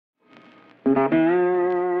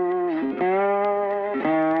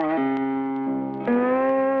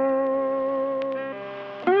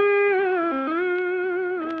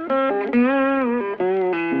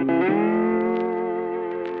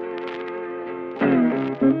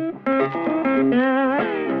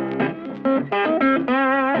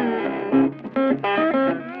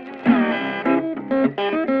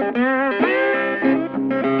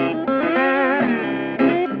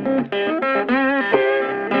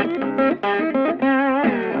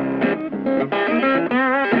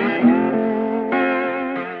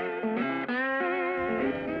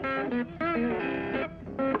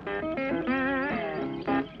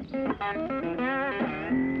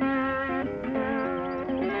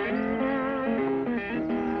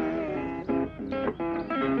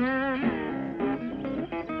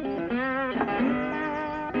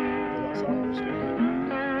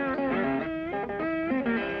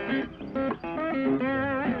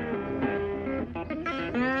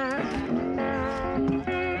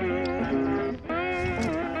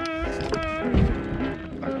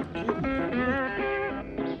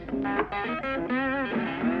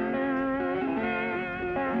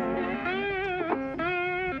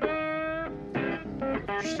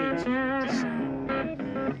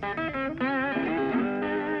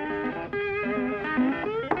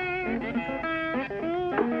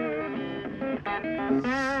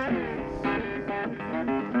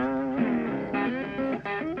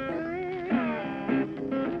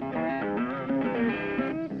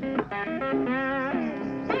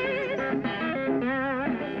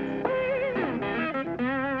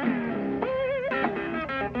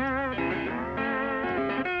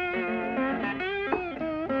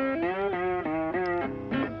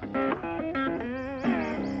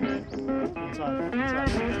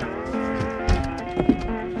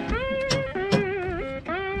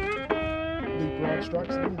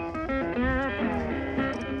Strikes in.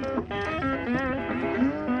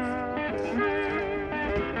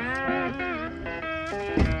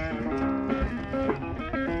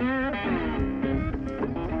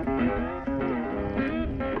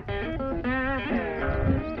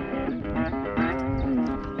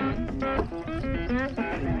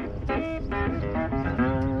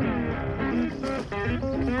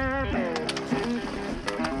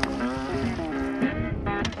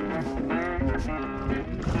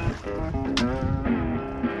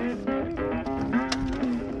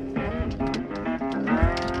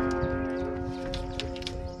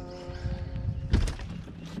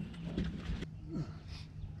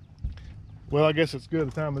 Well, I guess it's good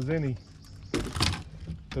a time as any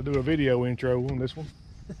to do a video intro on this one.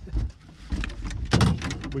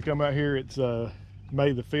 We come out here, it's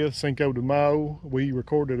May the 5th, Cinco de Mayo. We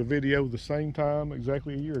recorded a video the same time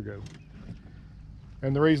exactly a year ago.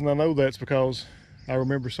 And the reason I know that's because I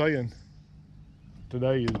remember saying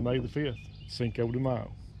today is May the 5th, Cinco de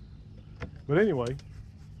Mayo. But anyway,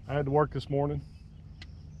 I had to work this morning.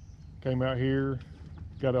 Came out here,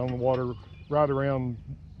 got on the water right around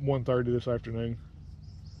 1:30 this afternoon.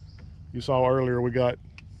 You saw earlier we got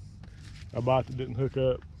a bite that didn't hook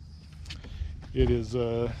up. It is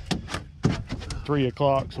 3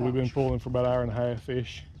 o'clock, so we've been pulling for about an hour and a half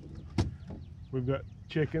fish. We've got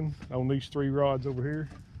chicken on these 3 rods over here,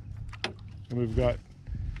 and we've got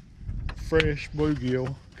fresh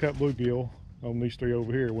bluegill, cut bluegill on these 3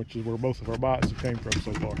 over here, which is where both of our bites have came from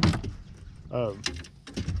so far.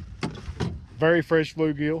 Very fresh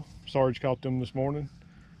bluegill. Sarge caught them this morning.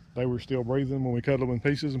 They were still breathing when we cut them in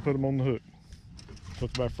pieces and put them on the hook. So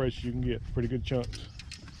it's about fresh as you can get, pretty good chunks.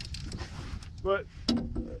 But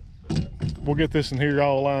we'll get this in here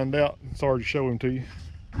all lined out. Sarge will show them to you.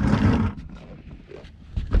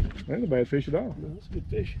 Ain't a bad fish at all. No, that's a good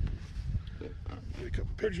fish. Get a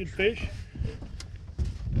couple pictures. Pretty good fish.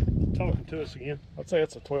 Talking to us again. I'd say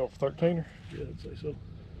it's a 12 or 13er. Yeah, I'd say so.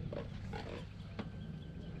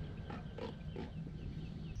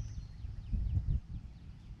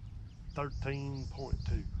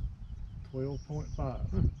 13.2. 12.5.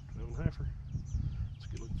 12.5er. It's a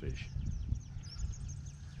good looking fish.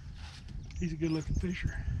 He's a good looking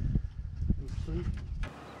fisher.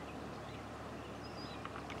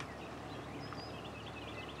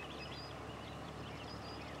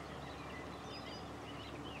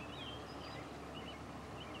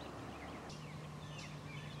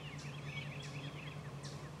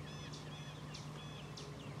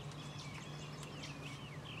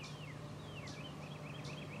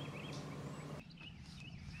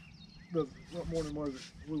 What morning was it?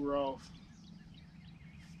 We were off.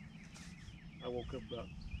 I woke up about.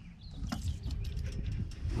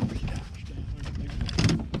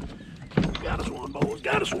 Got us one, boys.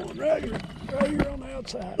 Got us one right here on the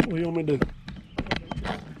outside. What do you want me to do?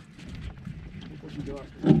 go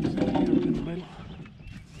after this in the middle.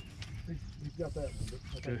 He's got that one, but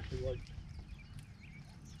I think it's too late.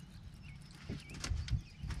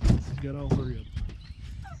 He's got all three of them.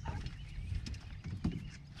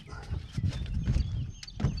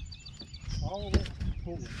 All of them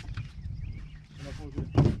pulling. And that's what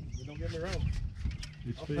but don't get me wrong.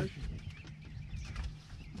 It's I'll fish. take him.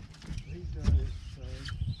 He's got it.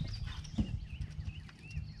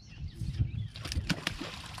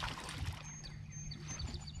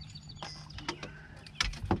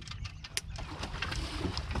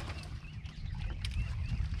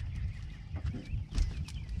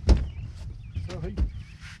 So he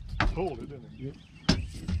pulled it, didn't he? Yep.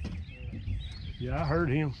 Yeah, I heard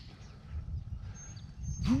him.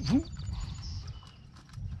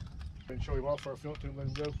 And show him off for our filter and let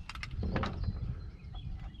him go.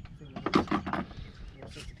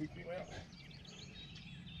 Just to keep him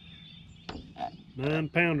out. 9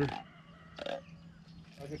 pounder. I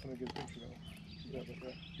just want to get a picture of him. Yeah, like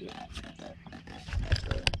that. Yeah.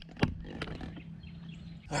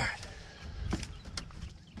 Alright.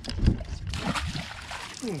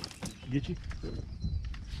 Get you?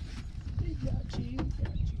 He got you,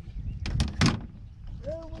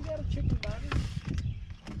 Well, we got a chicken body.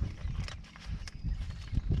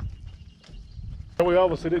 We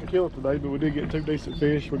obviously didn't kill it today, but we did get 2 decent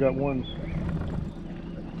fish. We got one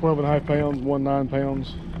 12.5 pounds, one 9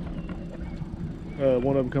 pounds.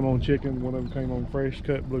 One of them come on chicken, one of them came on fresh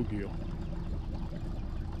cut bluegill.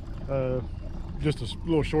 Just a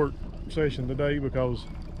little short session today because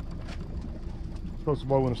it's supposed to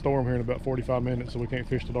blow in a storm here in about 45 minutes, so we can't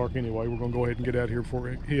fish till dark anyway. We're gonna go ahead and get out of here before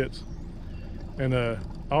it hits. And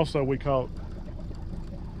also we caught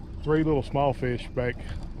 3 little small fish back,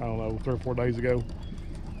 I don't know, 3 or 4 days ago.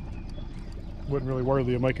 Wasn't really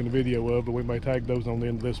worthy of making a video of, but we may tag those on the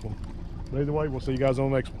end of this one. But either way, we'll see you guys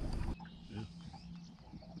on the next one. Yeah.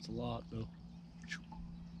 It's a lot though.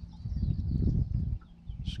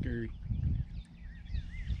 Scary.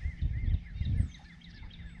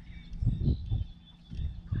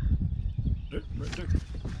 There, right there.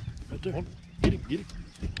 Right there. Get it, get it.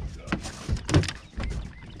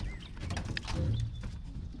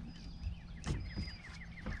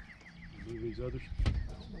 Move these others.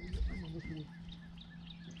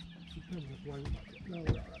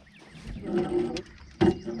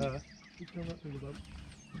 He's coming up through the boat.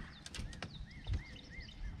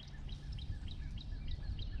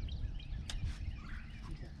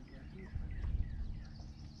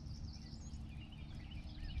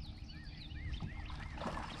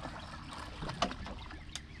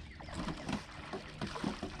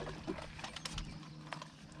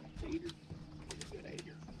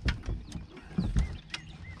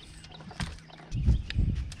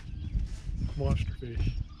 Monster fish.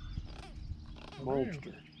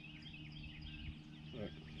 Monster.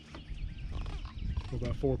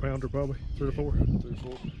 About 4 pounder probably, 3 or 4. 3 or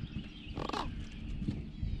 4.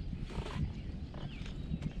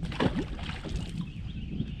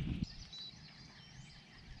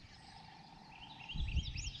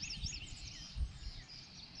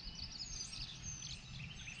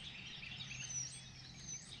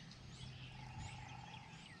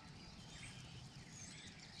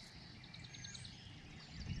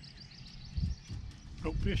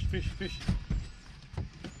 Oh, fish, fish, fish.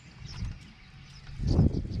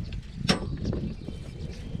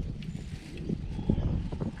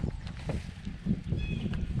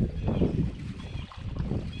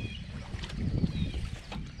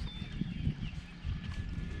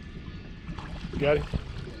 Got it?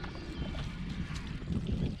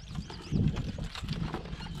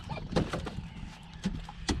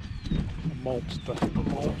 Monster.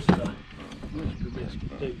 Monster. Mr.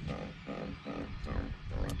 Biscuit Dude.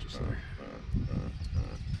 Just there.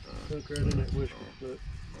 Hook right in that whisper foot.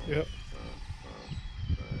 Yep.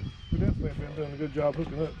 We definitely have been doing a good job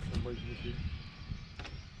hooking up for some reason this year.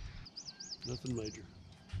 Nothing major.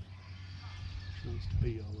 Just wants to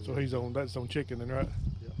pee all So over. he's on, that's on chicken then, right?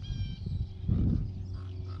 Yep.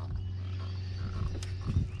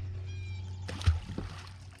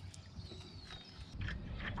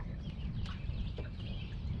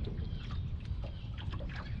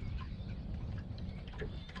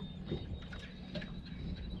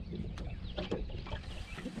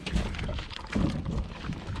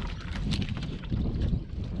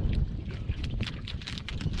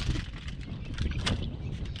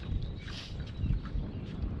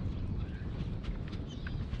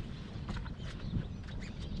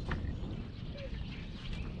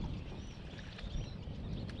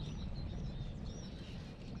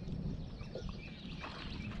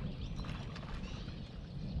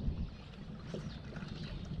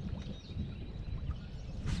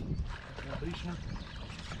 Decent.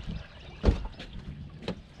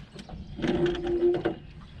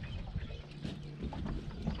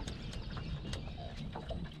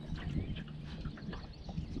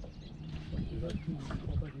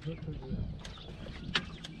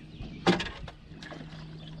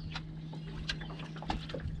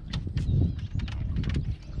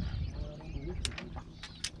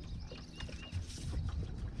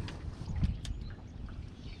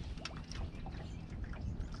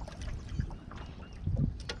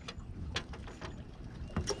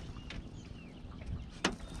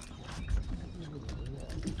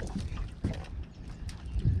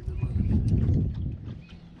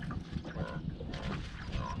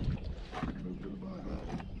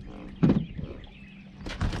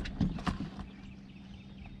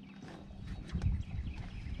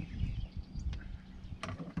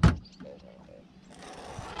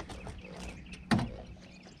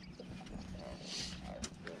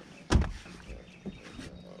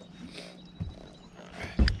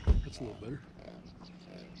 That's a little better.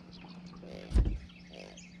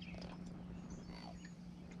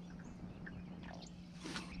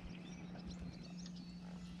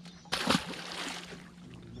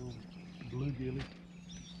 Blue gilly.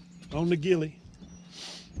 On the gilly.